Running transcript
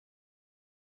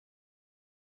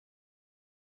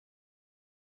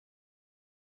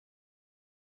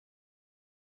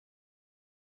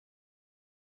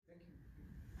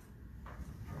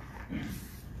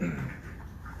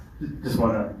just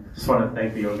want to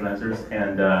thank the organizers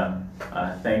and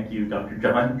thank you, Dr.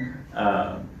 John,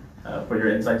 for your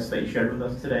insights that you shared with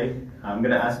us today. I'm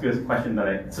going to ask you a question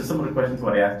it's a similar question to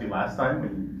what I asked you last time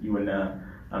when you and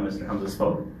Mr. Hamza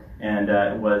spoke, and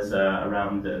it was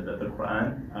around the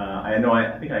Quran.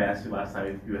 I think I asked you last time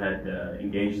if you had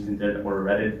engaged in it or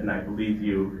read it, and I believe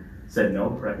you said no.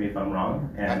 Correct me if I'm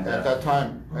wrong. And at that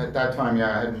time,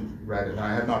 yeah, I hadn't read it, and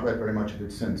I have not read very much of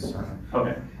it since.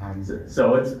 Okay.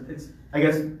 So it's I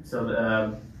guess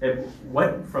so.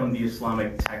 What from the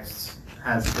Islamic texts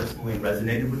has personally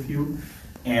resonated with you,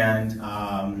 and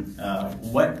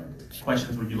what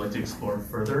questions would you like to explore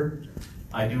further?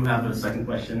 I do have a second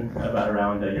question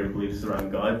around your beliefs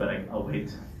around God, but I'll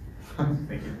wait.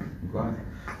 Thank you. Go ahead.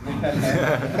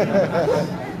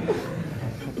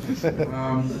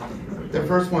 The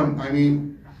first one, I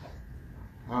mean,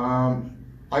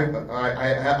 I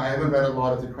haven't read a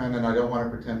lot of the Quran, and I don't want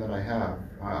to pretend that I have.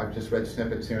 I've just read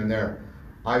snippets here and there.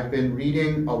 I've been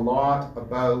reading a lot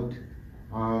about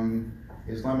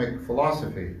Islamic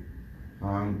philosophy.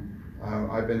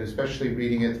 I've been especially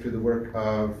reading it through the work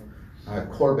of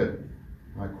Corbin.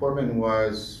 Corbin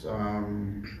was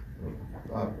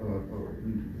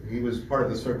he was part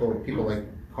of the circle of people like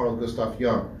Carl Gustav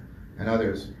Jung and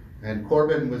others. And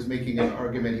Corbin was making an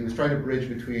argument. He was trying to bridge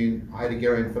between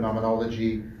Heideggerian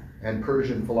phenomenology and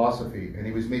Persian philosophy, and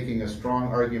he was making a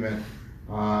strong argument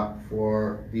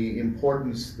for the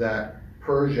importance that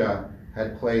Persia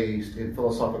had placed in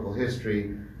philosophical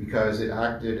history, because it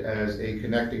acted as a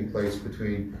connecting place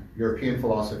between European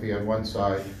philosophy on one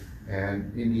side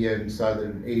and Indian,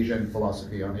 Southern Asian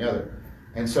philosophy on the other.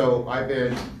 And so I've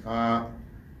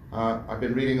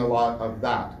been reading a lot of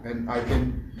that, and I've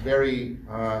been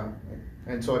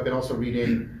and so I've been also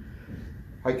reading.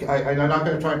 I'm not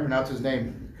going to try and pronounce his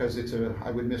name because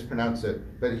I would mispronounce it.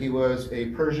 But he was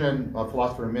a Persian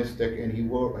philosopher and mystic, and he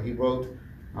wrote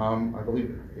I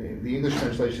believe the English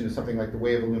translation is something like The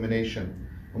Way of Illumination.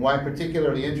 And why I'm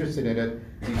particularly interested in it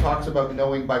is he talks about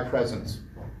knowing by presence,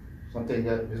 something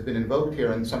that has been invoked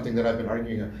here and something that I've been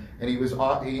arguing. And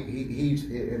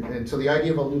and so the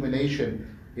idea of illumination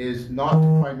is not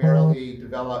to primarily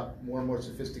develop more and more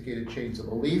sophisticated chains of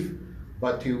belief,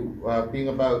 but to being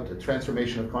about the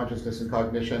transformation of consciousness and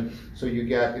cognition, so you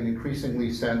get an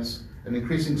increasing sense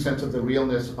of the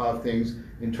realness of things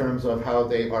in terms of how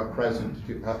they are present,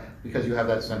 because you have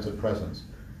that sense of presence.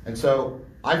 And so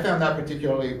I found that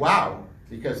particularly wow,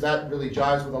 because that really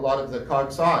jives with a lot of the cog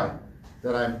sci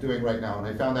that I'm doing right now, and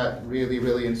I found that really,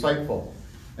 really insightful.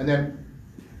 And then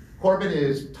Corbin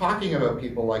is talking about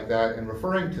people like that and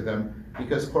referring to them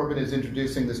because Corbin is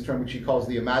introducing this term which he calls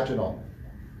the imaginal.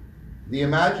 The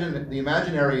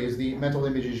imaginary is the mental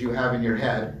images you have in your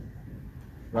head,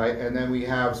 right? And then we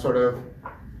have sort of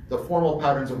the formal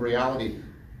patterns of reality.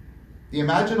 The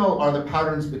imaginal are the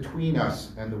patterns between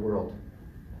us and the world.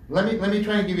 Let me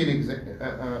try and give you an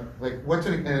example. What's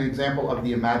an example of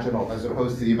the imaginal as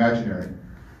opposed to the imaginary?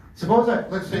 Suppose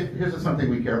let's say here's something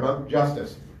we care about: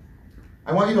 justice.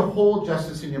 I want you to hold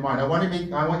justice in your mind. I want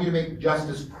you to make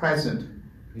justice present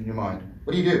in your mind.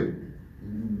 What do?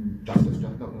 Justice. No.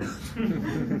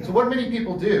 So what many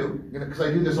people do, because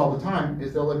I do this all the time,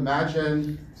 is they'll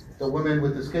imagine the woman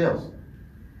with the scales,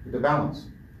 with the balance.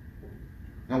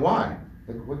 Now why?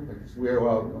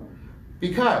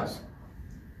 Because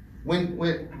when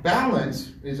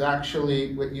balance is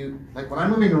actually what you, like when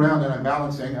I'm moving around and I'm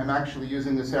balancing, I'm actually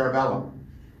using the cerebellum,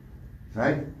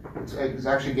 right? It's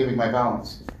actually giving my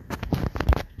balance.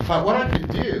 But what I can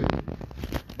do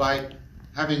by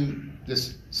having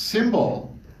this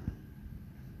symbol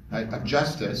of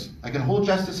justice, I can hold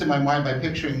justice in my mind by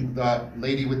picturing the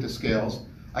lady with the scales.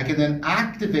 I can then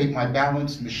activate my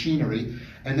balance machinery,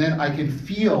 and then I can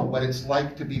feel what it's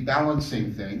like to be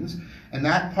balancing things. And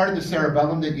that part of the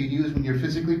cerebellum that you use when you're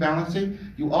physically balancing,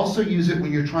 you also use it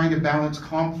when you're trying to balance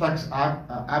complex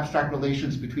abstract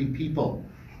relations between people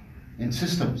and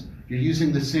systems. You're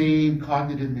using the same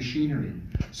cognitive machinery.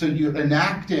 So you're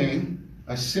enacting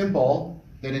a symbol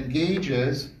that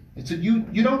engages. And so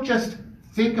you don't just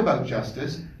think about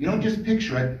justice, you don't just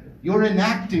picture it, you're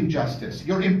enacting justice,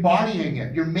 you're embodying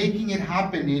it, you're making it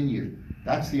happen in you.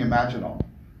 That's the imaginal.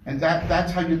 And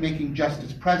that's how you're making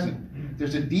justice present.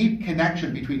 There's a deep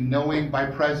connection between knowing by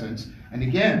presence, and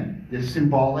again, this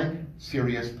symbolic,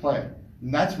 serious play.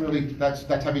 And that's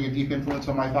having a deep influence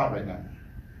on my thought right now.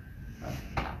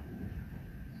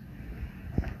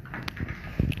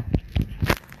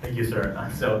 Thank you, sir.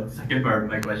 So the second part of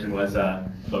my question was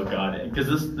about God.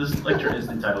 Because this lecture is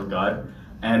entitled God,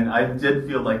 And I did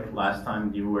feel like last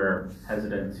time you were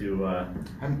hesitant to.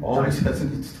 I'm always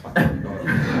hesitant to talk about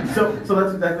God. So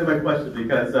that's exactly my question,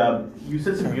 because you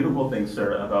said some beautiful things,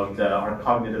 sir, about our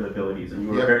cognitive abilities, and you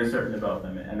were very certain about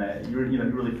them, and you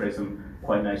really phrased them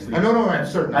quite nicely. No, I'm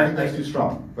certain. I think that's too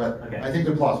strong, but okay. I think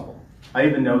they're plausible. I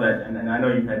even know that, and I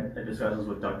know you've had discussions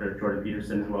with Dr. Jordan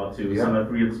Peterson as well, too. Some have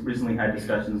recently had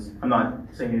discussions. I'm not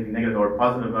saying anything negative or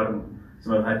positive about him.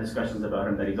 Some have had discussions about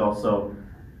him that he's also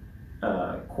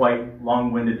quite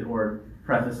long-winded, or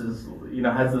prefaces,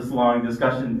 has this long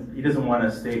discussion. He doesn't want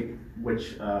to state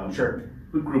which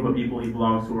group of people he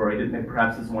belongs to, or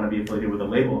perhaps doesn't want to be affiliated with a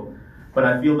label. But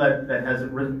I feel that has,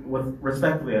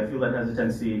 respectfully, I feel that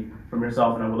hesitancy from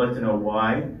yourself, and I would like to know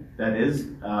why that is,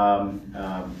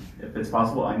 if it's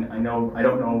possible. I don't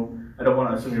want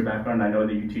to assume your background. I know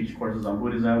that you teach courses on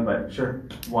Buddhism, but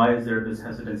why is there this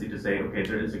hesitancy to say, okay,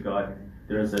 there is a God,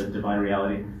 there is a divine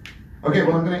reality? Okay,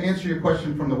 well, I'm going to answer your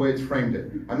question from the way it's framed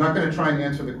it. I'm not going to try and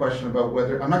answer the question about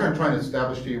whether, I'm not going to try and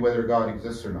establish to you whether God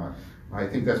exists or not. I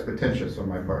think that's pretentious on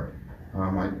my part.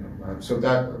 So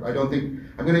that, I don't think,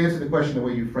 I'm going to answer the question the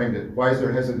way you framed it. Why is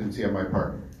there hesitancy on my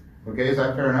part? Okay, is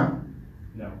that fair enough?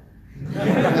 No.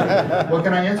 Well,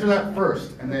 can I answer that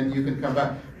first, and then you can come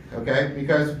back, okay?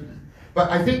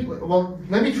 But I think, well,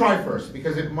 let me try first,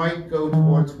 because it might go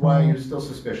towards why you're still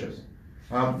suspicious.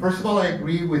 First of all, I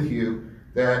agree with you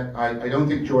that I don't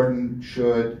think Jordan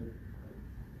should,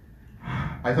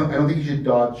 I don't think he should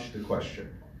dodge the question,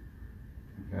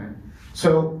 okay?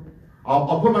 So,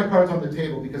 I'll put my cards on the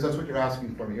table, because that's what you're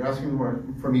asking for me. You're asking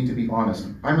for me to be honest.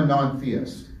 I'm a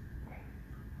non-theist,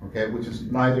 okay, which is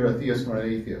neither a theist nor an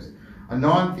atheist. A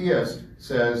non-theist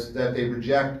says that they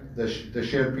reject the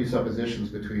shared presuppositions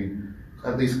between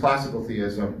at least classical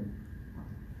theism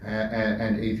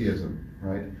and atheism,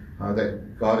 right?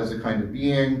 That God is a kind of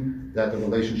being, that the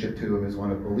relationship to him is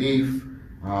one of belief,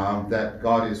 that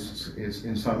God is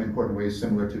in some important ways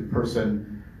similar to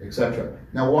person, etc.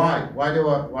 Now, why? Why do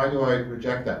I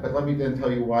reject that? But let me then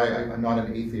tell you why I'm not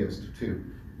an atheist too.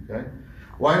 Okay?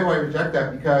 Why do I reject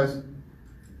that? Because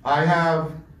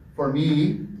I've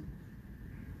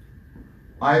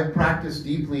practiced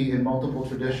deeply in multiple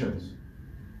traditions.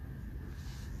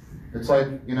 It's like,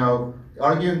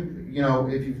 arguing,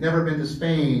 if you've never been to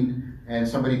Spain and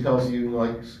somebody tells you,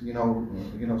 like,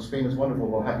 Spain is wonderful,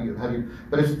 well, how do you,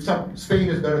 but if Spain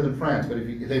is better than France, but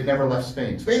if they've never left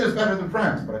Spain. Spain is better than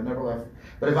France, but I've never left.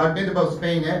 But if I've been to both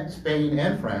Spain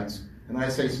and France, and I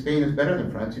say Spain is better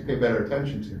than France, you pay better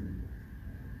attention to me.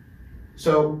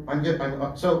 So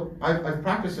I've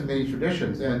practiced in many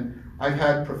traditions, and I've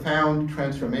had profound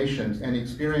transformations and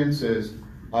experiences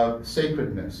of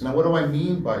sacredness. Now, what do I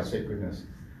mean by sacredness?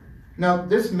 Now,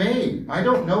 I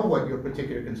don't know what your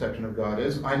particular conception of God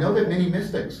is. I know that many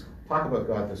mystics talk about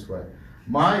God this way.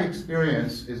 My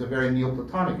experience is a very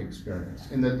Neoplatonic experience,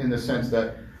 in the sense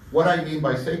that what I mean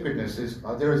by sacredness is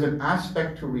there is an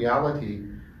aspect to reality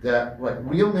that, like,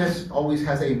 realness always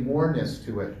has a moreness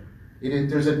to it.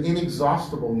 There's an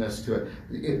inexhaustibleness to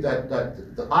it.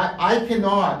 I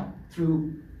cannot,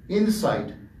 through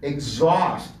insight,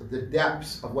 exhaust the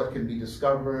depths of what can be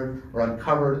discovered or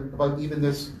uncovered about even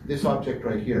this object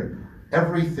right here.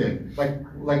 Everything,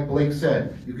 like Blake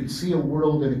said, you can see a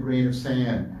world in a grain of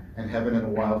sand and heaven in a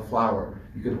wild flower.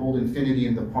 You could hold infinity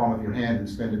in the palm of your hand and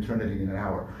spend eternity in an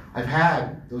hour. I've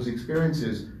had those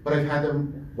experiences, but I've had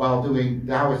them while doing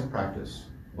Taoist practice,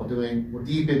 while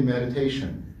deep in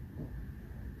meditation.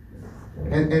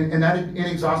 And that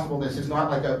inexhaustibleness is not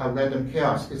like a random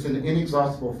chaos. It's an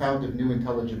inexhaustible fount of new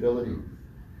intelligibility.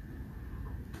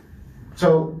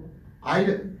 So I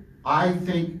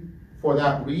think for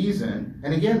that reason,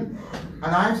 and again,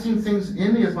 and I've seen things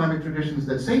in the Islamic traditions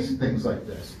that say things like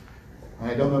this.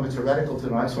 I don't know if it's heretical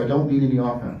tonight, so I don't mean any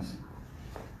offense.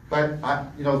 But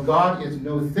God is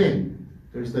no thing.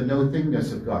 There's the no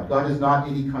thingness of God. God is not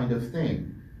any kind of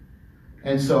thing.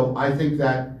 And so I think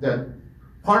that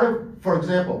part of, for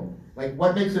example, like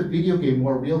what makes a video game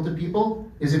more real to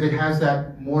people is if it has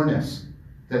that moreness,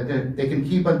 that they can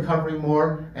keep uncovering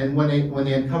more, and when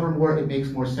they uncover more, it makes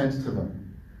more sense to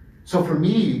them. So for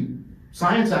me,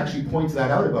 science actually points that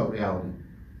out about reality.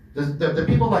 The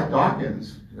people like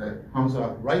Dawkins, that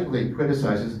Hamza rightly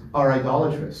criticizes, are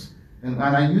idolatrous. And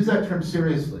I use that term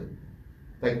seriously.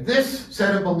 Like, this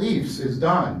set of beliefs is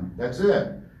done, that's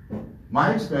it.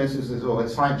 My experience is what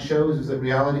science shows is that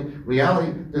reality,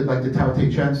 like the Tao Te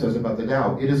Ching says about the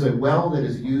Tao, it is a well that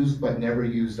is used but never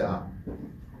used up.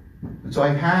 And so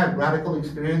I've had radical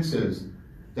experiences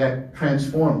that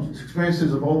transformed,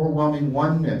 experiences of overwhelming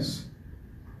oneness,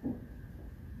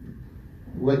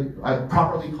 what I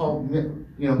properly call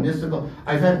mystical.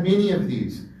 I've had many of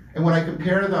these, And when I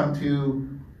compare them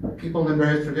to people in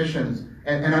various traditions,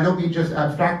 and I don't mean just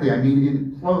abstractly, I mean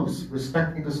in close,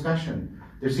 respectful discussion,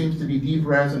 there seems to be deep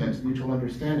resonance, mutual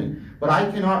understanding. But I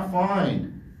cannot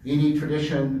find any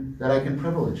tradition that I can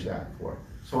privilege that for.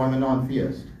 So I'm a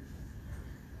non-theist.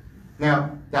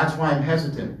 Now, that's why I'm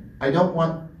hesitant. I don't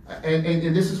want,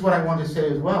 and this is what I want to say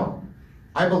as well.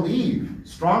 I believe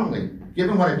strongly,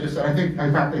 given what I've just said, I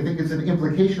think it's an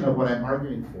implication of what I'm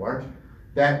arguing for,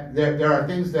 that there are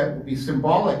things that will be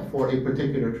symbolic for a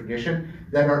particular tradition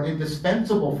that are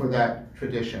indispensable for that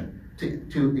tradition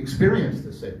to experience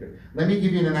the sacred. Let me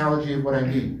give you an analogy of what I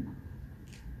mean.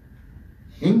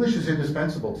 English is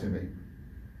indispensable to me.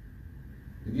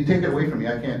 If you take it away from me,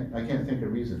 I can't think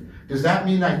of reason. Does that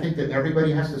mean I think that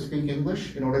everybody has to speak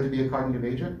English in order to be a cognitive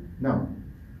agent? No.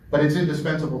 But it's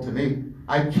indispensable to me.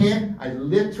 I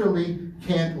literally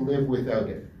can't live without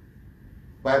it.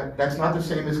 But that's not the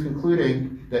same as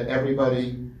concluding that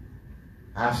everybody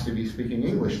has to be speaking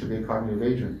English to be a cognitive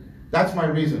agent. That's my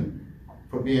reason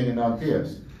for being a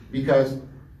non-theist. Because,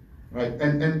 right,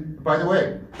 and by the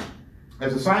way,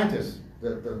 as a scientist,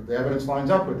 the evidence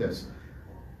lines up with this.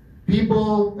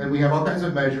 People, and we have all kinds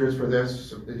of measures for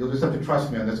this, you'll just have to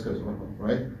trust me on this, because,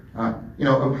 right?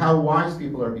 Of how wise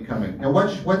people are becoming. Now,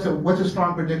 what's a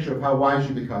strong predictor of how wise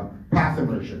you become? Path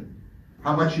immersion.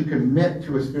 How much you commit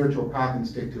to a spiritual path and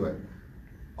stick to it.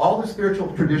 All the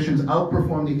spiritual traditions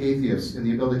outperform the atheists in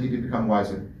the ability to become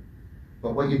wiser.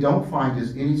 But what you don't find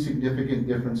is any significant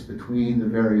difference between the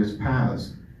various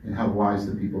paths in how wise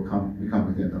the people become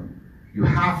within them. You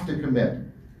have to commit.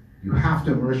 You have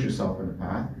to immerse yourself in the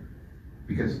path,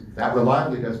 because that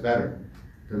reliably does better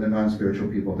than the non-spiritual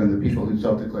people, than the people who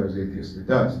self-declare as atheists. It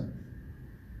does.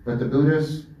 But the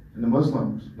Buddhists and the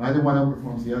Muslims, neither one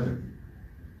outperforms the other.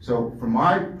 So from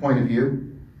my point of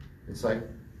view, it's like,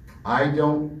 I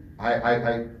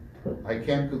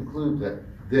can't conclude that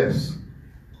this.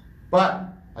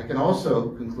 But I can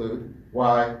also conclude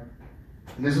why,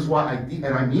 and this is why and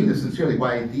I mean this sincerely,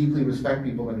 why I deeply respect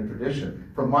people in a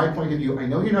tradition. From my point of view, I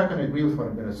know you're not going to agree with what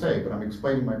I'm going to say, but I'm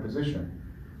explaining my position.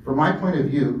 From my point of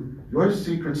view, your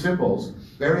secret symbols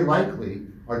very likely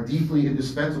are deeply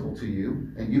indispensable to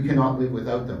you, and you cannot live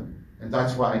without them. And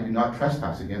that's why I do not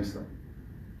trespass against them.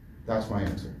 That's my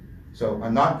answer. So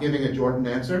I'm not giving a Jordan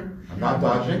answer. I'm not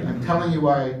dodging. I'm telling you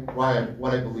what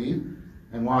I believe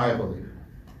and why I believe.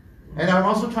 And I'm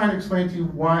also trying to explain to you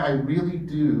why I really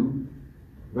do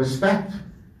respect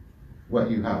what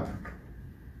you have.